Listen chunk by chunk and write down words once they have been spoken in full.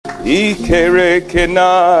Ikere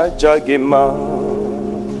kena jagima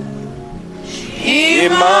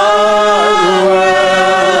Emmanuel.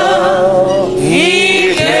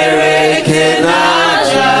 Ikere kena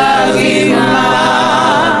jagima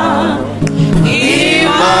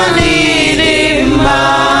Imanidima.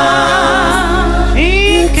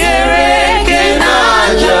 Ikere kena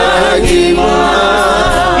jagima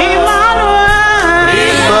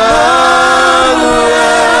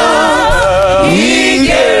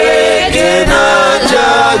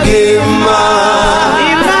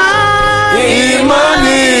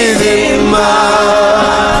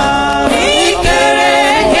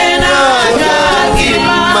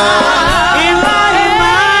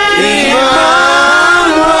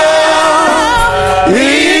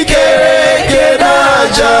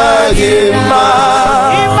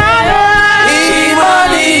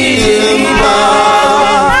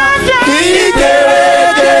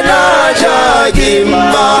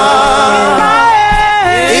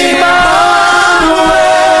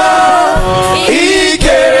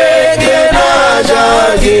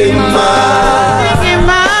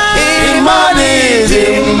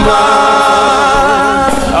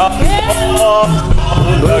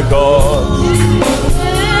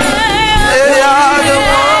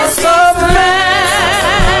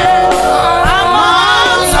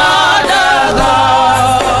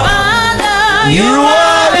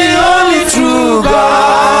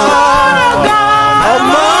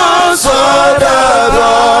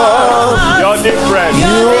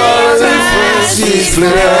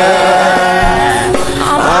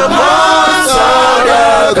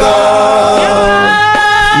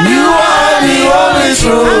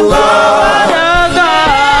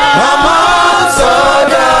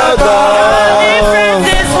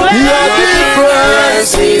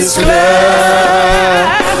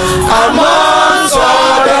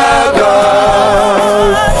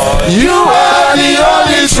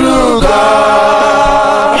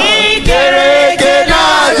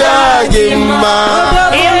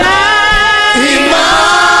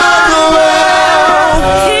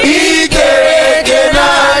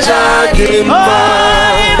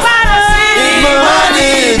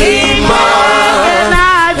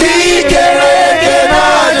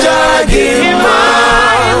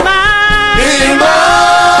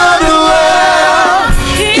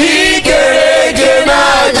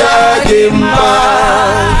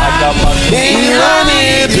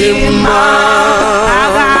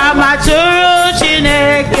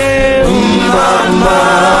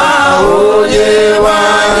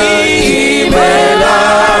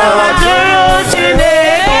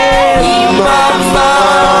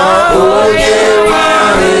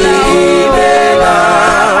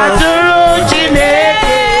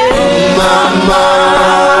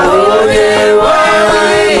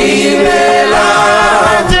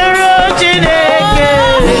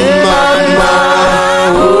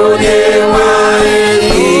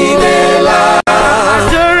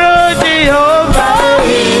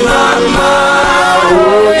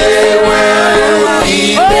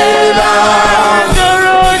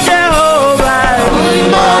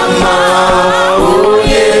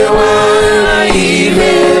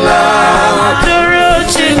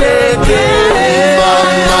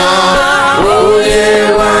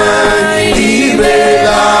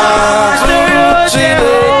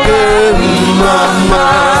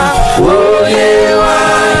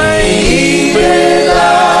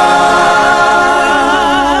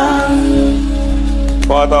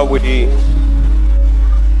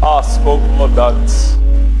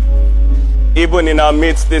even in our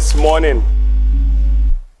midst this morning,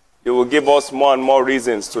 you will give us more and more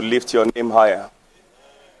reasons to lift your name higher.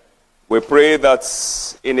 We pray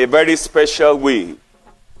that in a very special way,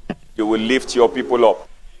 you will lift your people up.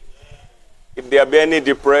 If there be any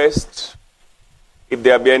depressed, if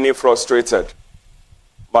there be any frustrated,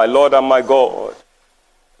 my Lord and my God,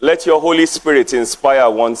 let your Holy Spirit inspire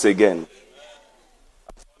once again.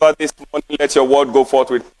 Father, this morning, let your word go forth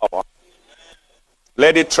with power.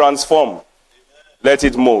 Let it transform. Let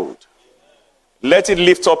it mold. Let it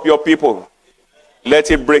lift up your people.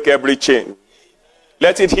 Let it break every chain.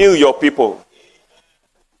 Let it heal your people.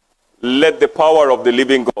 Let the power of the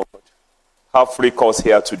living God have free course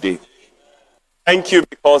here today. Thank you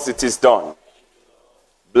because it is done.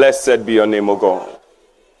 Blessed be your name, O God.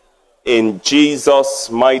 In Jesus'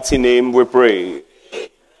 mighty name we pray.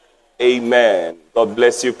 Amen. God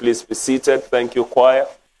bless you. Please be seated. Thank you, choir.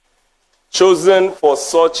 Chosen for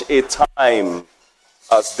such a time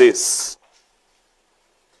as this.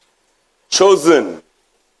 Chosen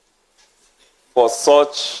for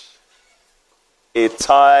such a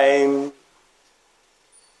time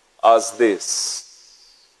as this.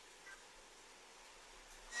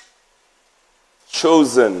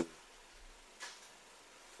 chosen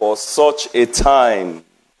for such a time.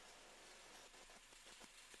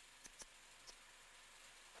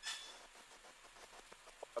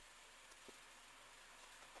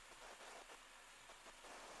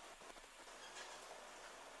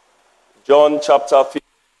 John chapter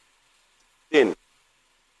 15.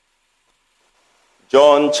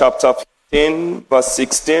 John chapter 15, verse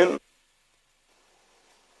 16.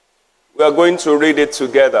 We are going to read it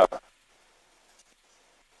together.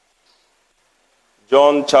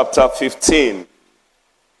 John chapter 15,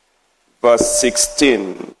 verse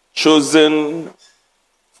 16. Chosen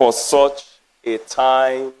for such a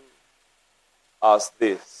time as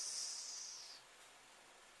this.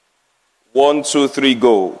 1, 2, 3,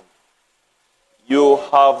 go. You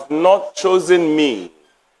have not chosen me,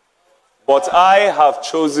 but I have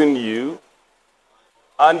chosen you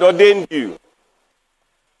and ordained you.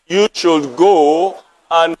 You should go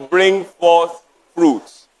and bring forth fruit,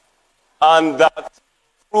 and that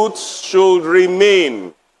fruit should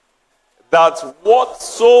remain, that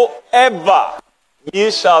whatsoever ye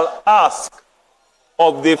shall ask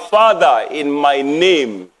of the Father in my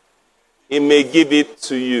name, he may give it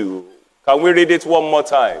to you. Can we read it one more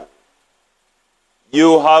time?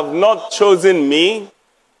 You have not chosen me,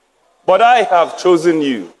 but I have chosen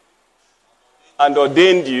you and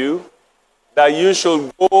ordained you that you should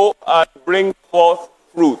go and bring forth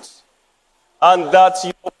fruit, and that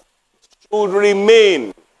your fruit should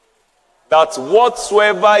remain, that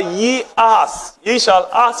whatsoever ye shall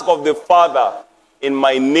ask of the Father in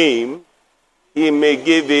my name, he may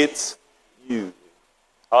give it you.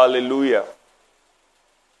 Hallelujah.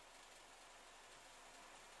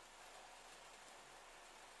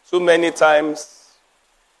 Too many times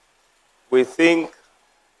we think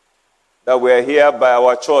that we are here by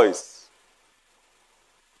our choice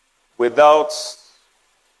without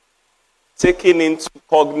taking into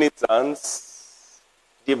cognizance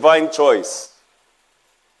divine choice.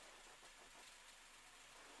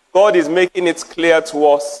 God is making it clear to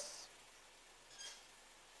us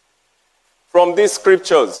from these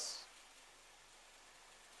scriptures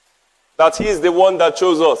that he is the one that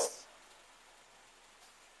chose us.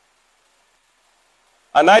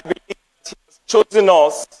 And I believe that he has chosen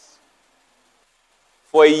us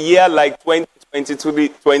for a year like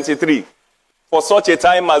 2023, for such a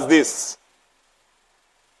time as this.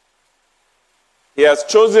 He has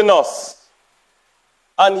chosen us.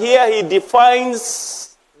 And here he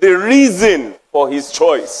defines the reason for his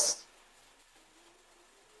choice.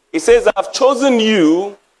 He says, I have chosen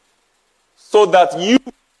you so that you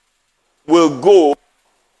will go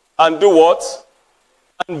and do what?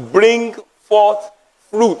 And bring forth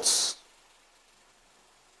fruits.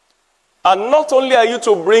 And not only are you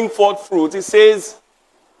to bring forth fruit, he says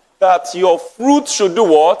that your fruit should do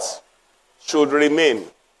what? Should remain.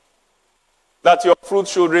 That your fruit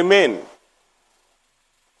should remain.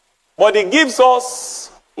 But he gives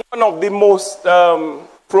us one of the most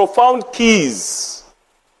profound keys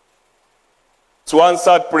to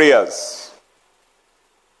answered prayers.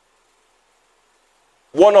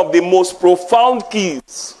 One of the most profound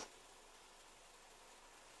keys.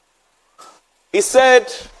 He said,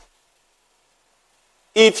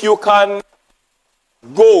 if you can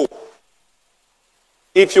go,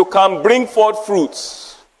 if you can bring forth fruits,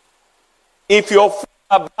 if your fruit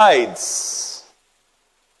abides,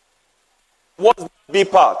 what's the B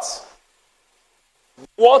part?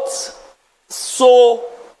 Whatsoever.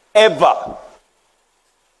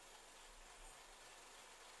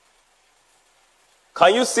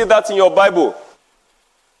 Can you see that in your Bible?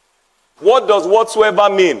 What does whatsoever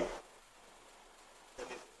mean?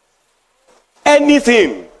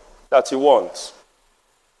 Anything that you want.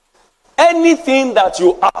 Anything that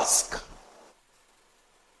you ask.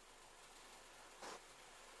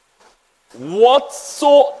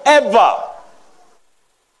 Whatsoever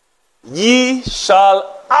ye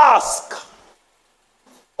shall ask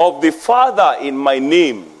of the Father in my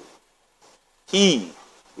name, he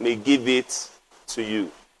may give it to you.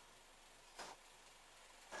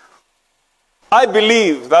 I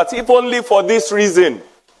believe that if only for this reason,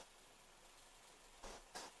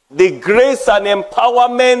 the grace and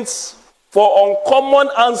empowerment for uncommon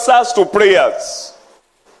answers to prayers,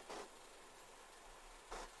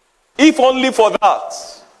 if only for that,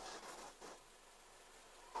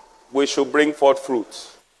 we should bring forth fruit.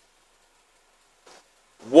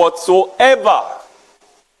 Whatsoever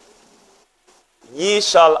ye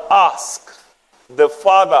shall ask the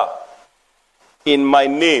Father in my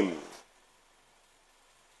name,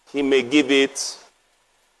 he may give it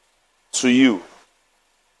to you.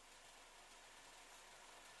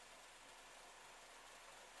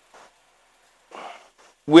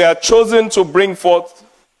 we are chosen to bring forth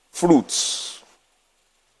fruits.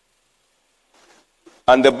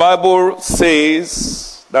 And the Bible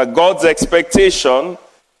says that God's expectation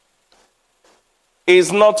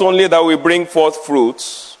is not only that we bring forth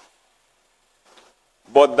fruits,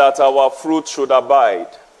 but that our fruit should abide.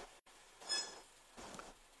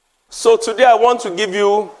 So today I want to give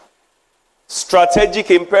you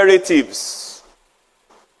strategic imperatives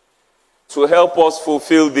to help us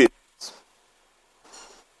fulfill this.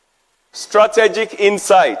 Strategic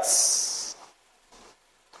insights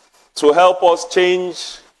to help us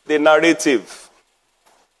change the narrative.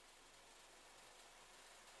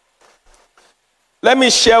 Let me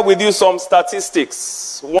share with you some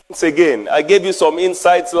statistics. Once again, I gave you some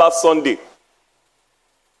insights last Sunday.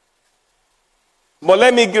 But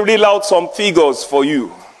let me reel out some figures for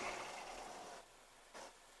you.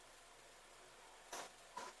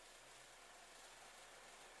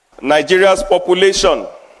 Nigeria's population.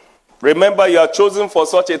 Remember, you are chosen for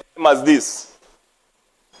such a time as this.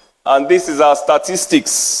 And this is our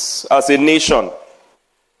statistics as a nation.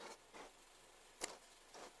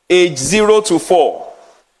 Age 0 to 4.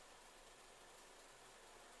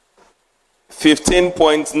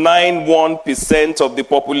 15.91% of the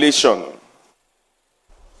population.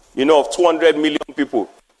 You know, of 200 million people.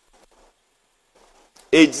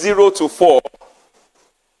 Age 0 to 4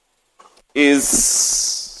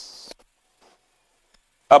 is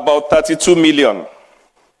about 32 million.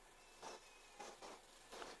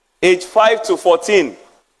 Age 5 to 14,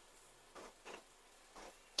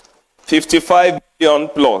 55 million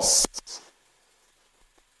plus.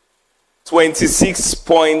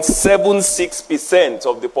 26.76%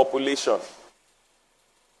 of the population.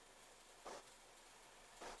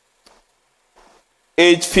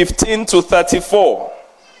 Age 15 to 34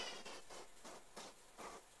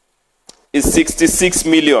 is 66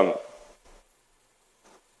 million.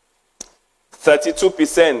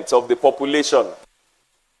 32% of the population.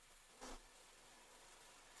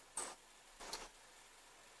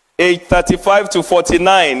 Age 35 to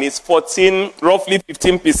 49 is roughly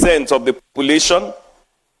 15% of the population.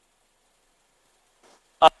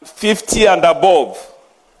 And 50 and above,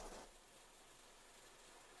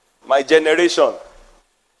 my generation,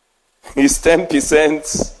 is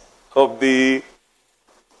 10% of the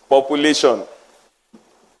population.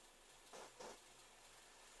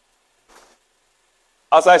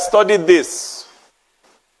 As I studied this,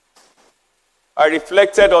 I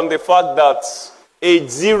reflected on the fact that age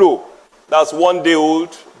 0, that's 1 day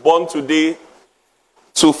old, born today,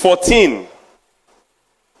 to 14,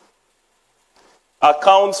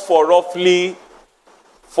 accounts for roughly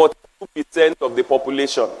 42% of the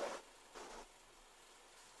population.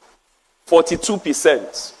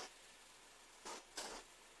 42%.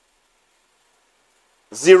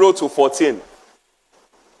 0 to 14.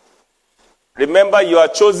 Remember, you are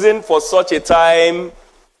chosen for such a time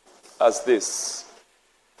as this.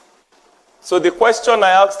 So the question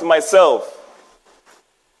I asked myself,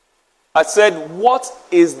 I said, what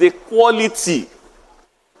is the quality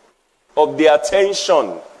of the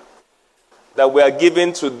attention that we are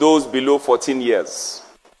giving to those below 14 years?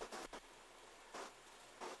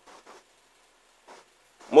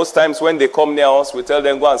 Most times when they come near us, we tell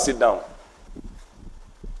them, go and sit down.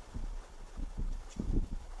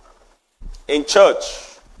 In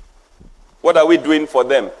church, what are we doing for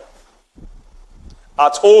them?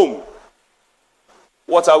 At home,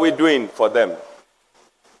 what are we doing for them?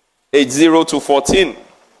 Age 0 to 14.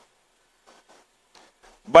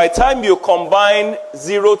 By the time you combine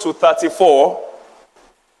 0 to 34,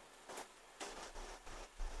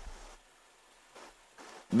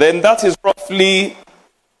 then that is roughly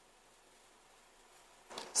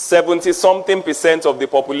 70-something% of the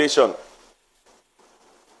population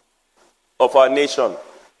of our nation.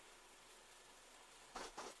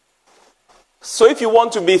 So if you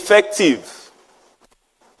want to be effective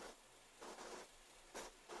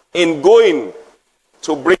in going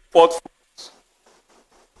to bring forth fruit,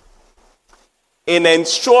 in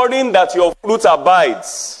ensuring that your fruit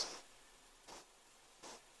abides,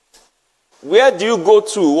 where do you go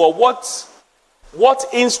to, or what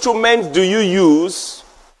instrument do you use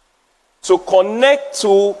to connect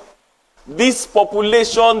to this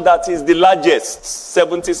population that is the largest,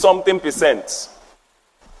 70-something%?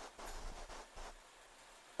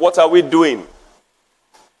 What are we doing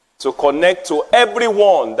to connect to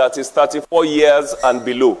everyone that is 34 years and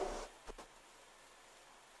below?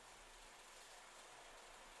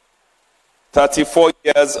 34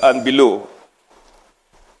 years and below.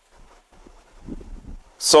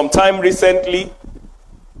 Sometime recently,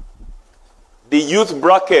 the youth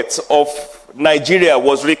bracket of Nigeria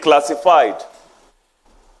was reclassified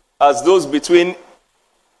as those between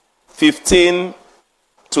 15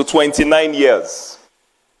 to 29 years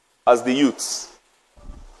as the youths.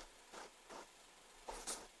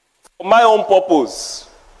 For my own purpose,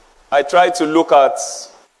 I try to look at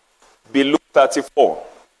below 34.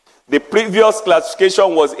 The previous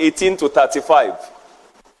classification was 18 to 35.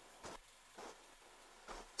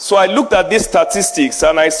 So I looked at these statistics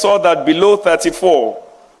and I saw that below 34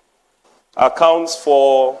 accounts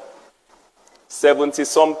for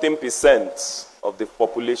 70-something% of the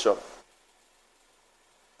population.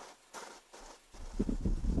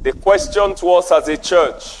 The question to us as a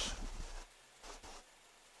church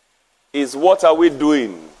is, what are we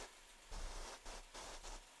doing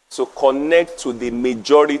to connect to the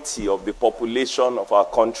majority of the population of our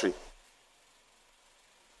country?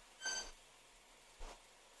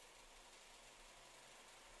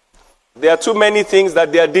 There are too many things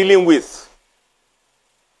that they are dealing with.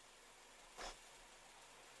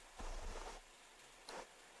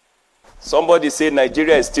 Somebody say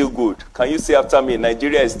Nigeria is still good. Can you say after me,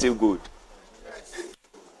 Nigeria is still good?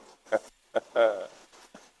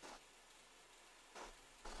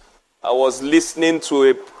 I was listening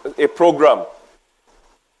to a program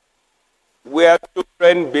where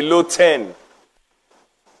children below 10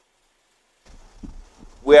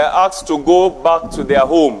 were asked to go back to their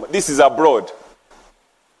home. This is abroad.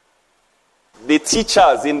 The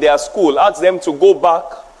teachers in their school asked them to go back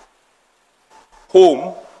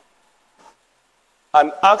home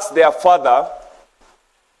and ask their father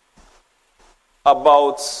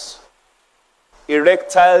about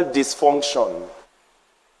erectile dysfunction.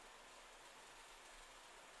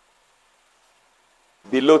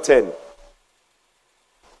 Below 10.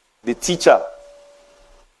 The teacher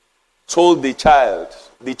told the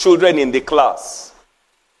children in the class,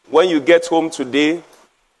 when you get home today,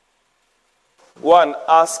 go and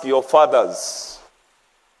ask your fathers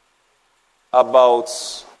about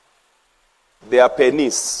their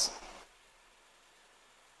penis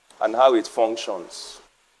and how it functions.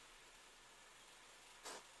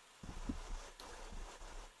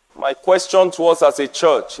 My question to us as a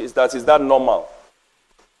church is that normal?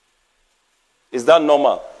 Is that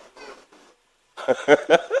normal?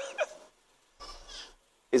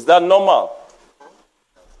 Is that normal?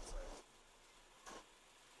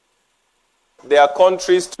 There are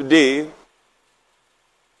countries today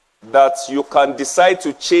that you can decide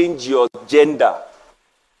to change your gender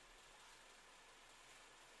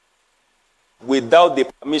without the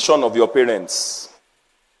permission of your parents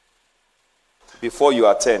before you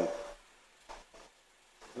are 10.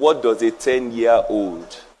 What does a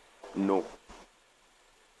 10-year-old know?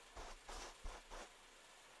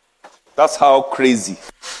 That's how crazy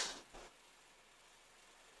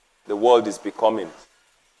the world is becoming.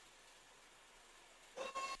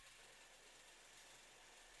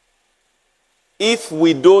 If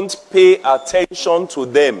we don't pay attention to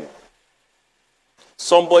them,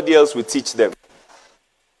 somebody else will teach them.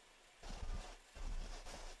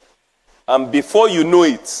 And before you know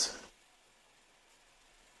it,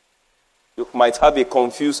 you might have a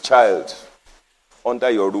confused child under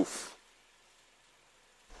your roof.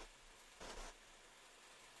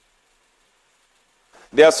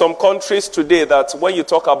 There are some countries today that when you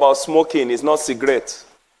talk about smoking, it's not cigarette,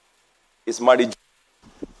 it's marriage.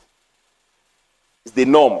 It's the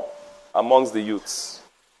norm amongst the youths.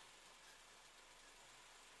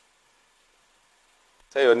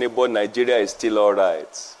 Tell your neighbor, Nigeria is still all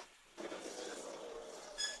right.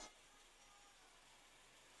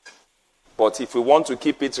 But if we want to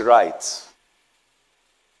keep it right,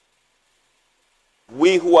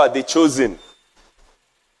 we who are the chosen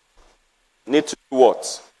need to do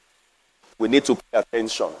what? We need to pay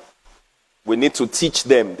attention. We need to teach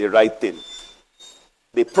them the right thing.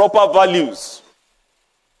 The proper values.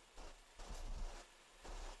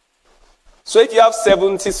 So if you have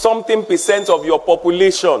 70-something% of your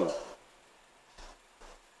population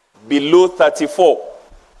below 34,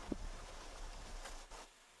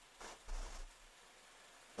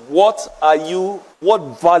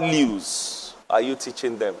 what values are you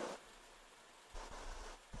teaching them?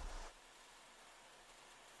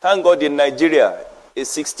 Thank God in Nigeria, a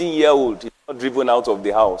 16-year-old is not driven out of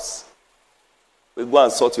the house. You go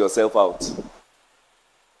and sort yourself out.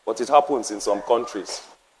 But it happens in some countries.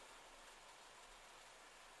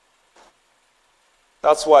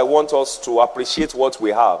 That's why I want us to appreciate what we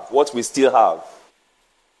have, what we still have.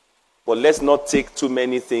 But let's not take too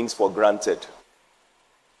many things for granted.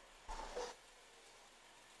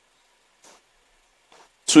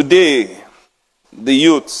 Today, the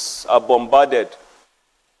youths are bombarded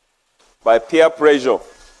by peer pressure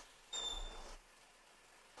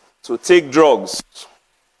to take drugs,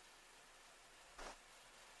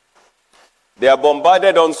 They are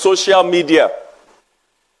bombarded on social media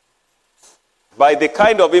by the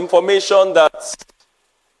kind of information that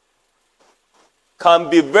can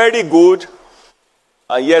be very good,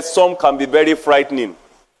 and yet some can be very frightening.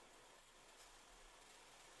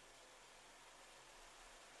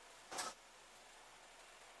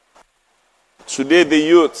 Today, the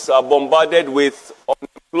youths are bombarded with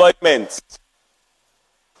unemployment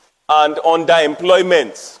and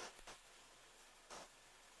underemployment.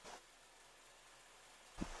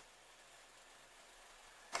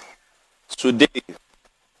 Today,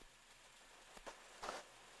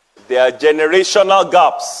 there are generational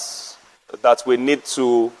gaps that we need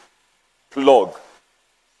to plug.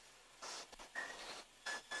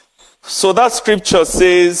 So that scripture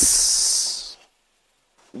says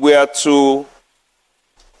we are to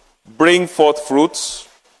bring forth fruits,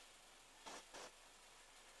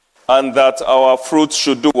 and that our fruits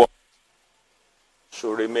should do what?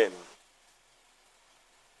 Should remain.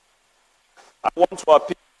 I want to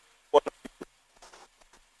appeal to one of you.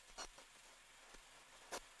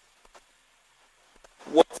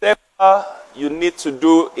 Whatever you need to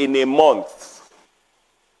do in a month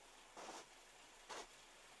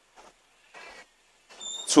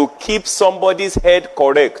to keep somebody's head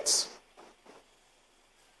correct,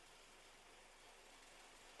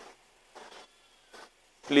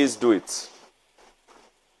 please do it.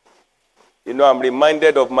 You know, I'm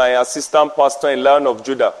reminded of my assistant pastor in Lion of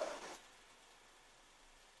Judah.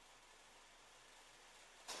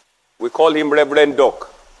 We call him Reverend Doc.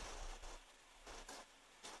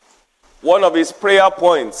 One of his prayer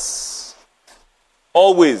points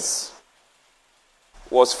always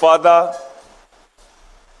was, Father,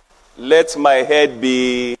 let my head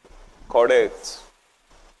be correct.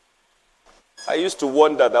 I used to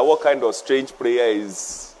wonder that what kind of strange prayer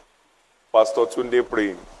is Pastor Tunde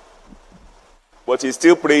praying. But he's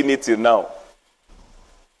still praying it till now.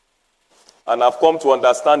 And I've come to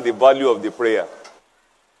understand the value of the prayer.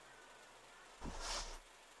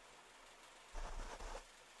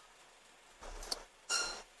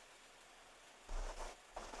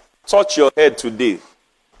 Touch your head today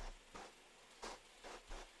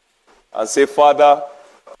and say, Father,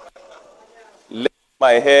 let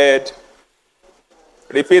my head,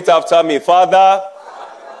 repeat after me, Father,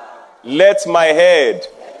 let my head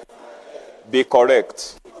be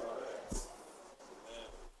correct.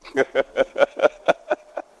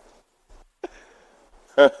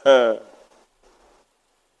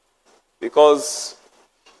 Because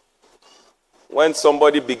when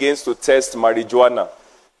somebody begins to test marijuana,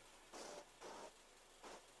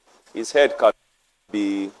 his head can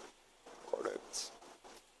be correct.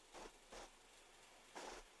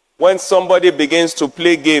 When somebody begins to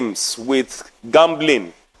play games with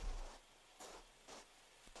gambling,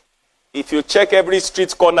 if you check every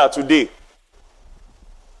street corner today,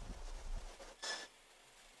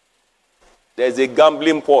 there's a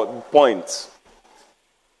gambling point.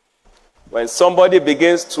 When somebody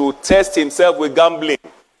begins to test himself with gambling,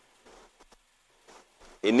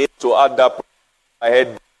 he needs to add that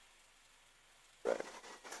ahead.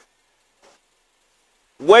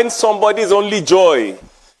 When somebody's only joy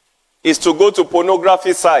is to go to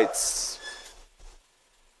pornography sites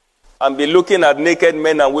and be looking at naked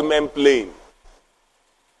men and women playing,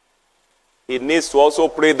 he needs to also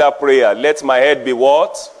pray that prayer. Let my head be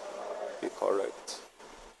what? Be correct.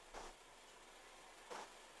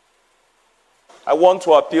 I want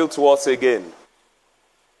to appeal to us again.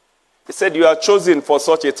 He said, you are chosen for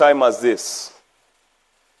such a time as this.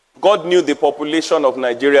 God knew the population of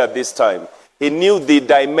Nigeria at this time. He knew the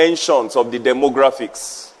dimensions of the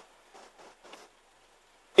demographics.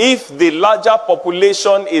 If the larger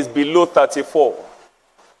population is below 34,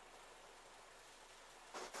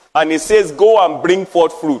 and he says, go and bring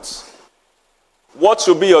forth fruits, what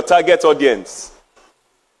should be your target audience?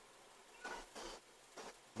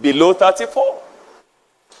 Below 34.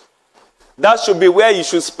 That should be where you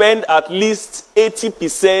should spend at least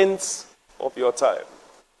 80% of your time.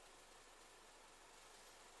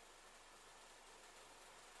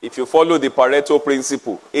 If you follow the Pareto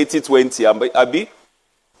principle, 80-20, Abi.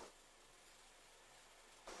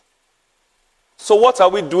 So what are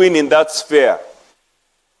we doing in that sphere?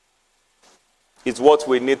 It's what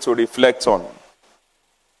we need to reflect on.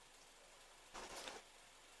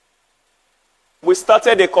 We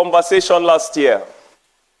started a conversation last year,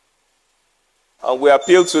 and we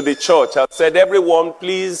appealed to the church and said, everyone,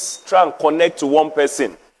 please try and connect to one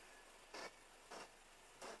person.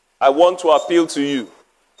 I want to appeal to you.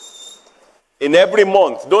 In every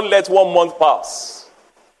month, don't let 1 month pass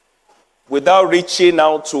without reaching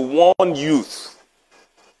out to one youth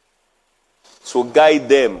to guide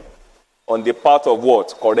them on the part of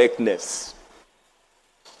what? Correctness.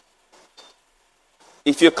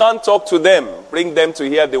 If you can't talk to them, bring them to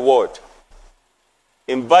hear the word.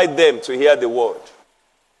 Invite them to hear the word.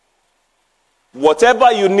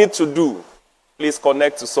 Whatever you need to do, please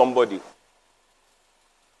connect to somebody.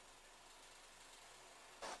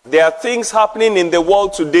 There are things happening in the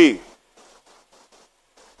world today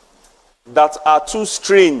that are too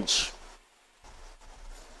strange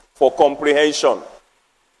for comprehension.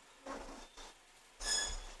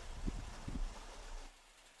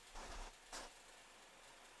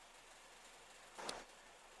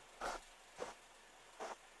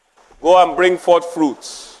 Go and bring forth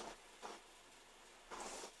fruits,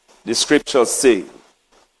 the scriptures say.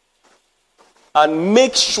 And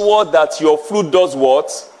make sure that your fruit does what?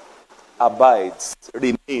 Abides,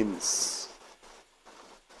 remains.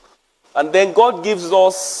 And then God gives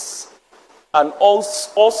us an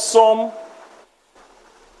awesome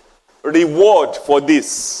reward for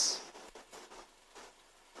this.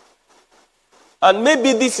 And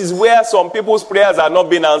maybe this is where some people's prayers are not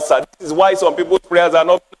being answered. This is why some people's prayers are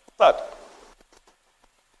not being answered.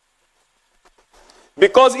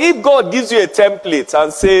 Because if God gives you a template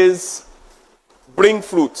and says, bring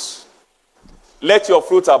fruit, let your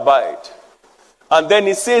fruit abide. And then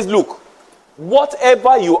he says, look,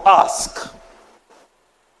 whatever you ask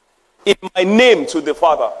in my name to the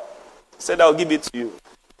Father, he said, I'll give it to you.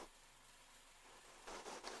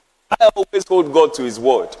 I always hold God to his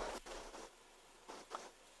word.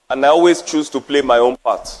 And I always choose to play my own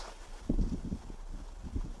part.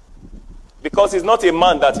 Because he's not a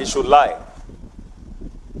man that he should lie.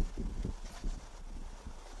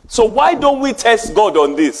 So why don't we test God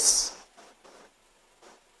on this?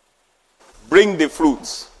 Bring the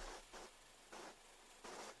fruit.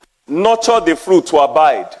 Nurture the fruit to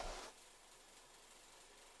abide.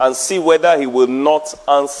 And see whether he will not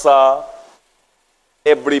answer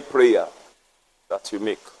every prayer that you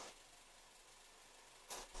make.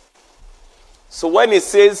 So when it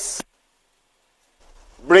says,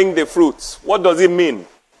 bring the fruit, what does it mean?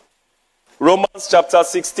 Romans chapter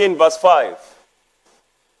 16 verse 5.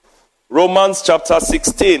 Romans chapter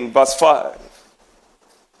 16 verse 5.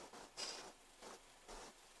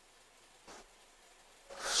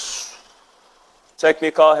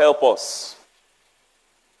 Technical, help us.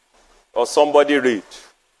 Or somebody read.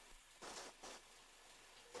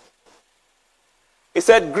 He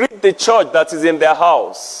said, greet the church that is in their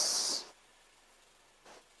house.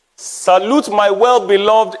 Salute my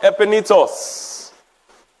well-beloved Epaphras,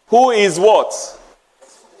 who is what?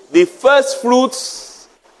 The first fruits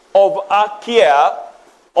of Achaia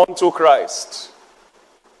unto Christ.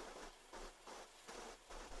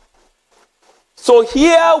 So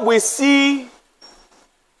here we see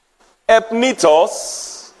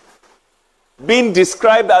Epaphras being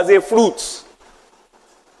described as a fruit.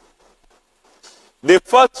 The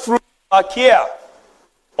first fruit of Achaia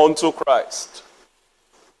unto Christ.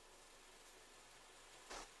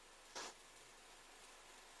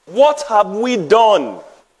 What have we done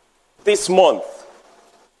this month?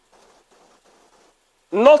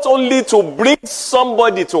 Not only to bring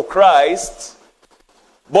somebody to Christ,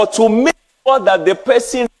 but to make sure that the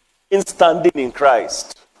person is standing in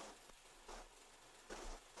Christ.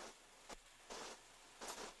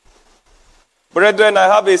 Brethren,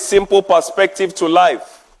 I have a simple perspective to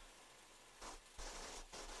life.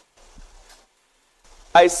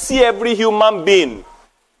 I see every human being,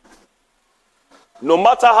 no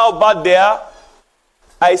matter how bad they are,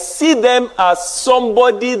 I see them as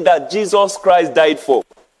somebody that Jesus Christ died for.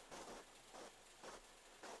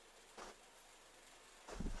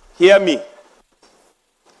 Hear me.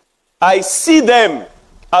 I see them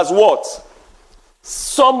as what?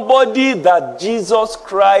 Somebody that Jesus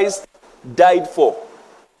Christ died for.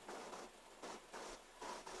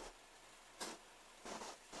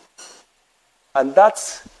 And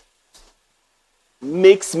that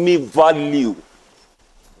makes me value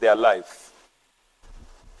their life.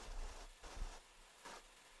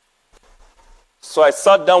 So I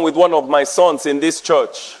sat down with one of my sons in this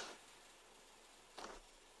church.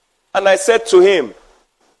 And I said to him,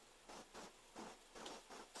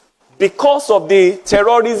 because of the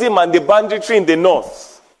terrorism and the banditry in the north,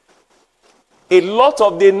 a lot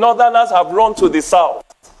of the northerners have run to the south.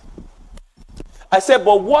 I said,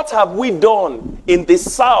 but what have we done in the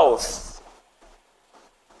south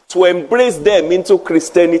to embrace them into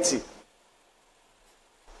Christianity?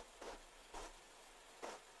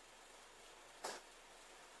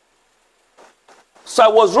 So I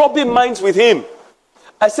was rubbing minds with him.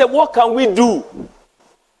 I said, what can we do?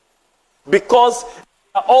 Because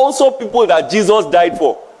there are also people that Jesus died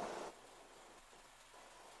for.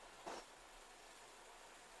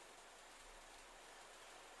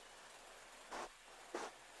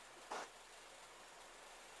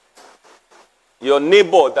 Your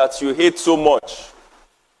neighbor that you hate so much.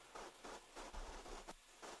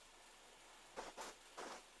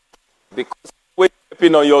 Because when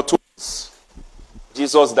stepping on your toes,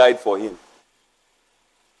 Jesus died for him.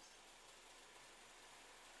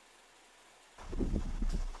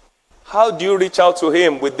 How do you reach out to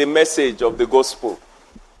him with the message of the gospel?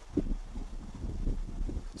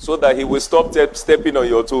 So that he will stop stepping on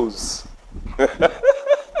your toes.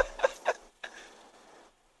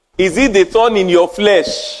 Is it the thorn in your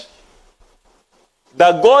flesh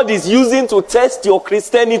that God is using to test your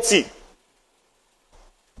Christianity?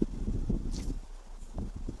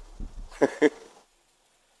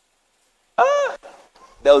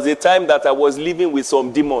 There was a time that I was living with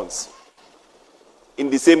some demons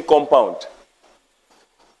in the same compound.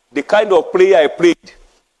 The kind of prayer I prayed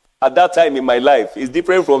at that time in my life is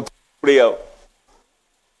different from prayer.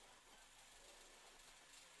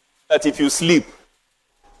 That if you sleep,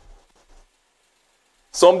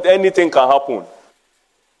 anything can happen.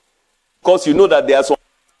 Because you know that there are some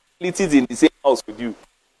abilities in the same house with you.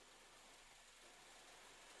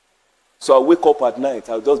 So I wake up at night,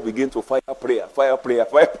 I'll just begin to fire prayer.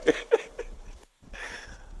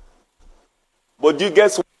 But do you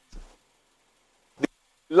guess what? The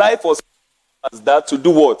life was as that to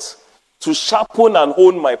do what? To sharpen and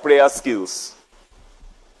hone my prayer skills.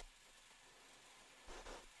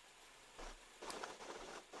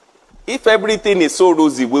 If everything is so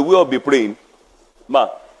rosy, we will be praying. Ma,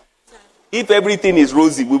 if everything is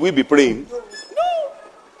rosy, we will be praying. No.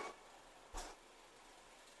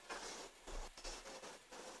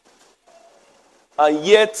 And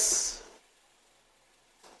yet,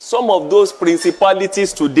 some of those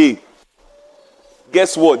principalities today,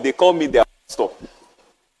 guess what? They call me their pastor.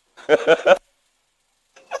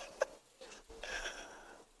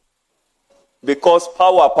 Because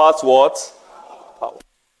power pass what? Power.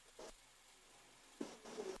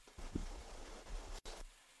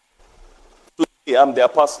 Today, I'm their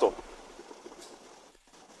pastor.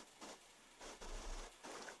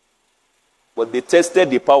 But they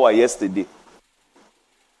tested the power yesterday.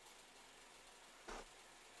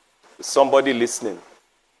 Is somebody listening?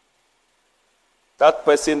 That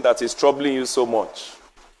person that is troubling you so much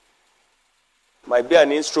might be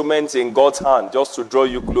an instrument in God's hand just to draw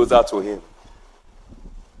you closer to him.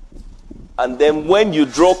 And then when you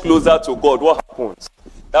draw closer to God, what happens?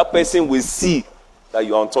 That person will see that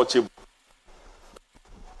you are untouchable.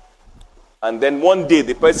 And then one day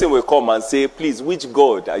the person will come and say, please, which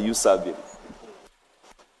God are you serving?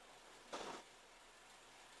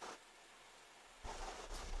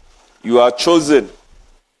 You are chosen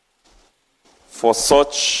for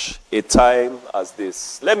such a time as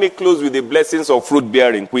this. Let me close with the blessings of fruit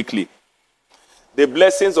bearing quickly. The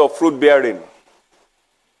blessings of fruit bearing.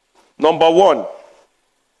 Number 1,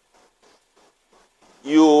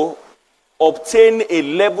 you obtain a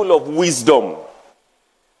level of wisdom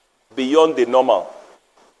beyond the normal.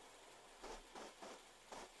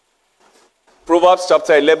 Proverbs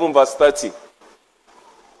chapter 11 verse 30.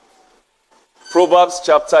 Proverbs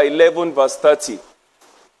chapter 11 verse 30.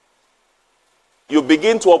 You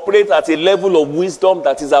begin to operate at a level of wisdom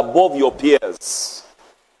that is above your peers.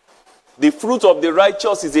 The fruit of the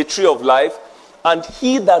righteous is a tree of life, and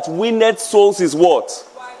he that winneth souls is what?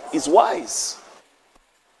 Is wise.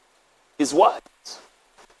 Is wise.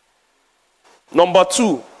 Number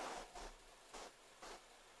 2.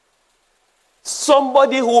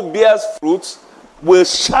 Somebody who bears fruit will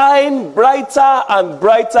shine brighter and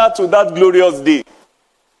brighter to that glorious day.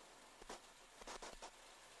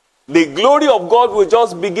 The glory of God will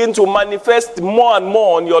just begin to manifest more and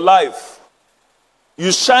more on your life.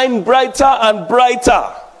 You shine brighter and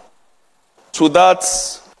brighter to that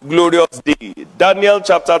glorious day. Daniel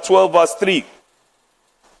chapter 12 verse 3.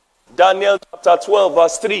 Daniel chapter 12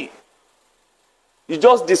 verse 3. You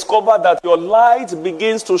just discover that your light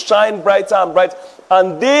begins to shine brighter and brighter.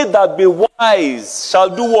 And they that be wise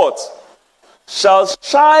shall do what? Shall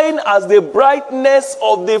shine as the brightness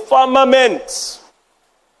of the firmament.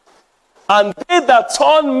 And they that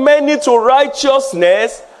turn many to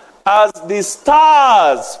righteousness as the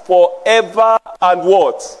stars forever and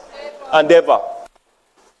what? Ever. And ever.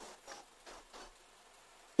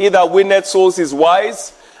 He that winneth souls is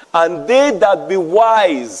wise, and they that be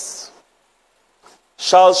wise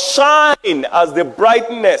shall shine as the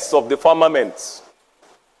brightness of the firmament.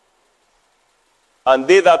 And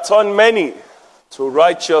they that turn many to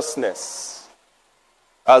righteousness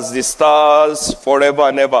as the stars forever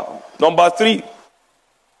and ever. Number 3.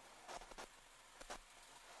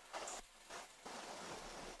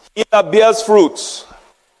 He that bears fruit.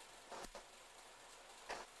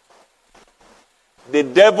 The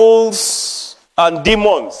devil's and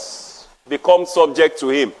demons become subject to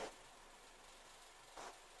him.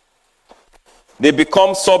 They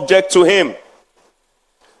become subject to him.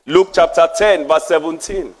 Luke chapter 10, verse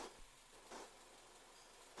 17.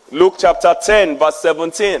 Luke chapter 10, verse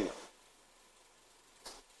 17.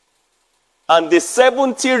 And the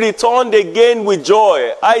 70 returned again with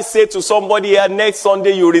joy. I say to somebody here, next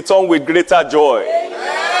Sunday you return with greater joy.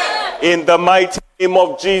 Amen. In the mighty name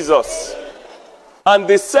of Jesus. And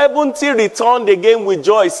the 70 returned again with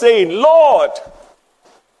joy, saying, Lord,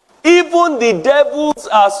 even the devils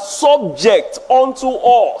are subject unto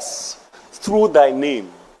us through thy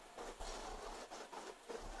name.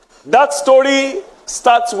 That story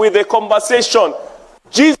starts with a conversation.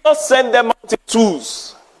 Jesus sent them out in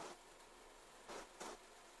twos.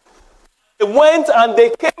 They went and they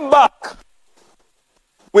came back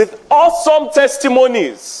with awesome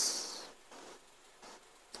testimonies.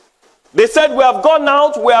 They said, we have gone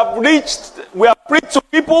out, we have preached to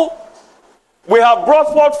people, we have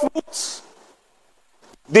brought forth fruits.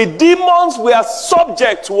 The demons were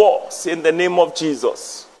subject to us in the name of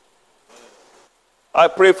Jesus. I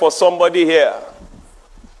pray for somebody here.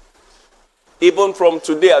 Even from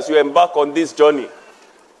today, as you embark on this journey,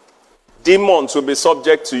 demons will be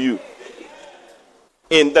subject to you.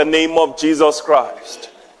 In the name of Jesus Christ.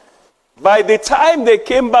 By the time they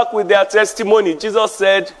came back with their testimony, Jesus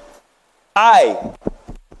said, I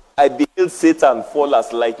beheld Satan fall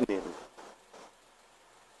as lightning.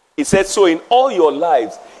 He said, so in all your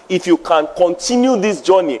lives, if you can continue this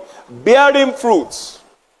journey, bearing fruits,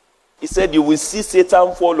 he said, you will see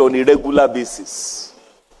Satan fall on a regular basis.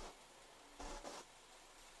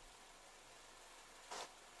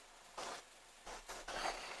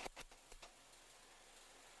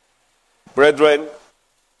 Brethren,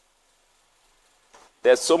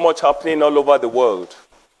 there's so much happening all over the world.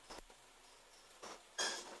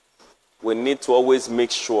 We need to always make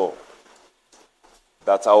sure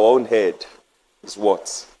that our own head is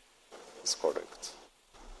what is correct.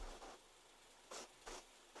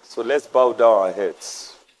 So let's bow down our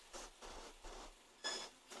heads.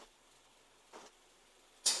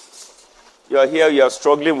 You are here, you are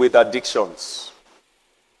struggling with addictions.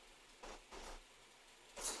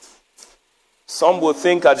 Some will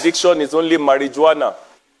think addiction is only marijuana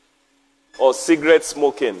or cigarette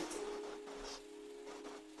smoking.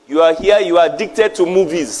 You are here, you are addicted to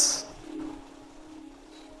movies.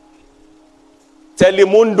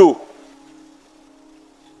 Telemundo.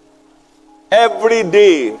 Every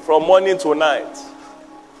day from morning to night.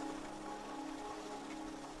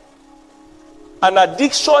 An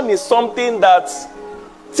addiction is something that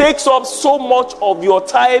takes up so much of your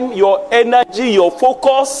time, your energy, your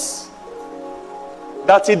focus,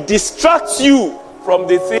 that it distracts you from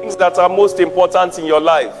the things that are most important in your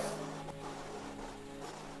life.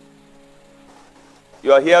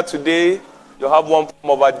 You are here today, you have one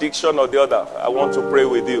form of addiction or the other. I want to pray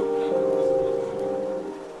with you.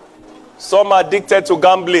 Some are addicted to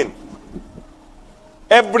gambling.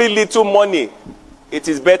 Every little money, it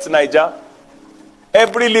is Bet Naija.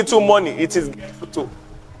 Every little money, it is Get Photo.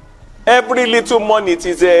 Every little money, it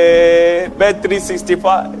is a Bet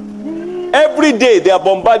 365. Every day they are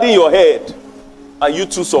bombarding your head and you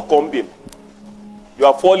too succumbing. You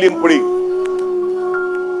are falling prey.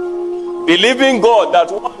 Believing God that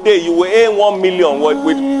one day you will earn 1 million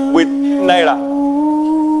with Naira.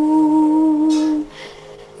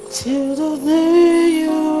 Till the day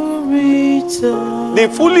you return. The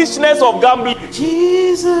foolishness of gambling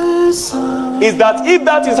Jesus, is that if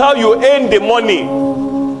that is how you earn the money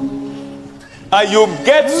and you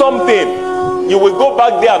get something, you will go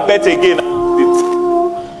back there and bet again.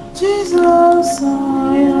 Jesus,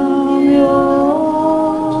 I am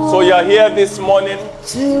yours. So you are here this morning.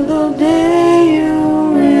 Till the day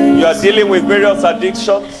you are dealing with various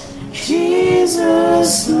addictions.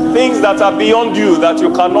 Jesus, things that are beyond you that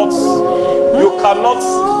you cannot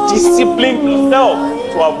discipline yourself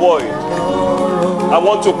to avoid. I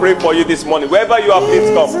want to pray for you this morning. Wherever you are, please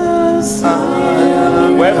come.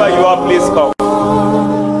 Wherever you are, please come.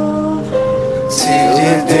 Till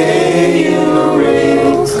the day you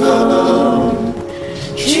will come,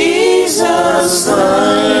 Jesus, I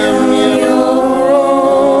am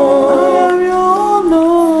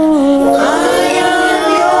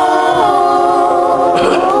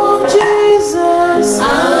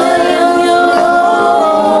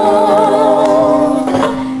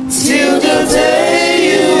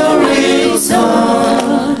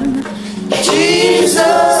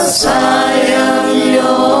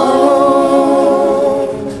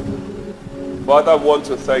Father, I want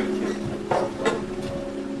to thank you.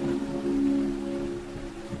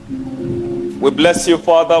 We bless you,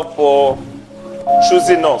 Father, for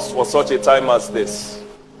choosing us for such a time as this.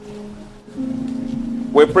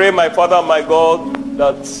 We pray, my Father, my God,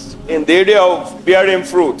 that in the area of bearing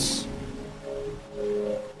fruits,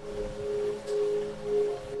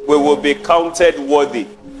 we will be counted worthy.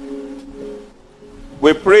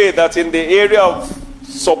 We pray that in the area of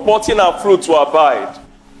supporting our fruit to abide,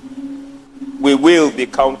 we will be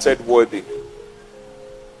counted worthy.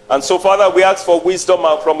 And so, Father, we ask for wisdom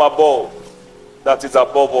from above, that is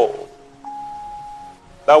above all,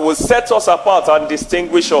 that will set us apart and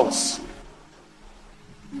distinguish us,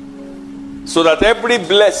 so that every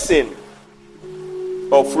blessing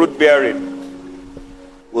of fruit bearing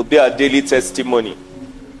will be our daily testimony.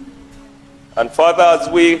 And Father, as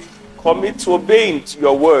we commit to obeying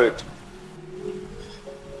your word,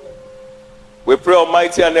 we pray,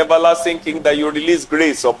 Almighty and everlasting King, that you release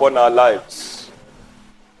grace upon our lives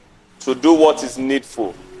to do what is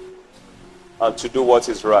needful and to do what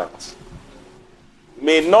is right.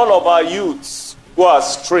 May none of our youths go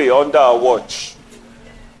astray under our watch.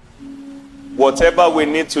 Whatever we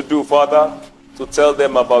need to do, Father, to tell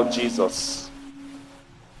them about Jesus,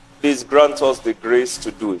 please grant us the grace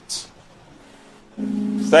to do it.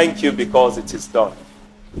 Thank you, because it is done.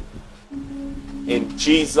 In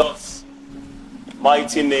Jesus'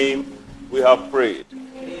 mighty name we have prayed.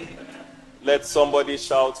 Let somebody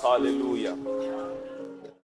shout hallelujah.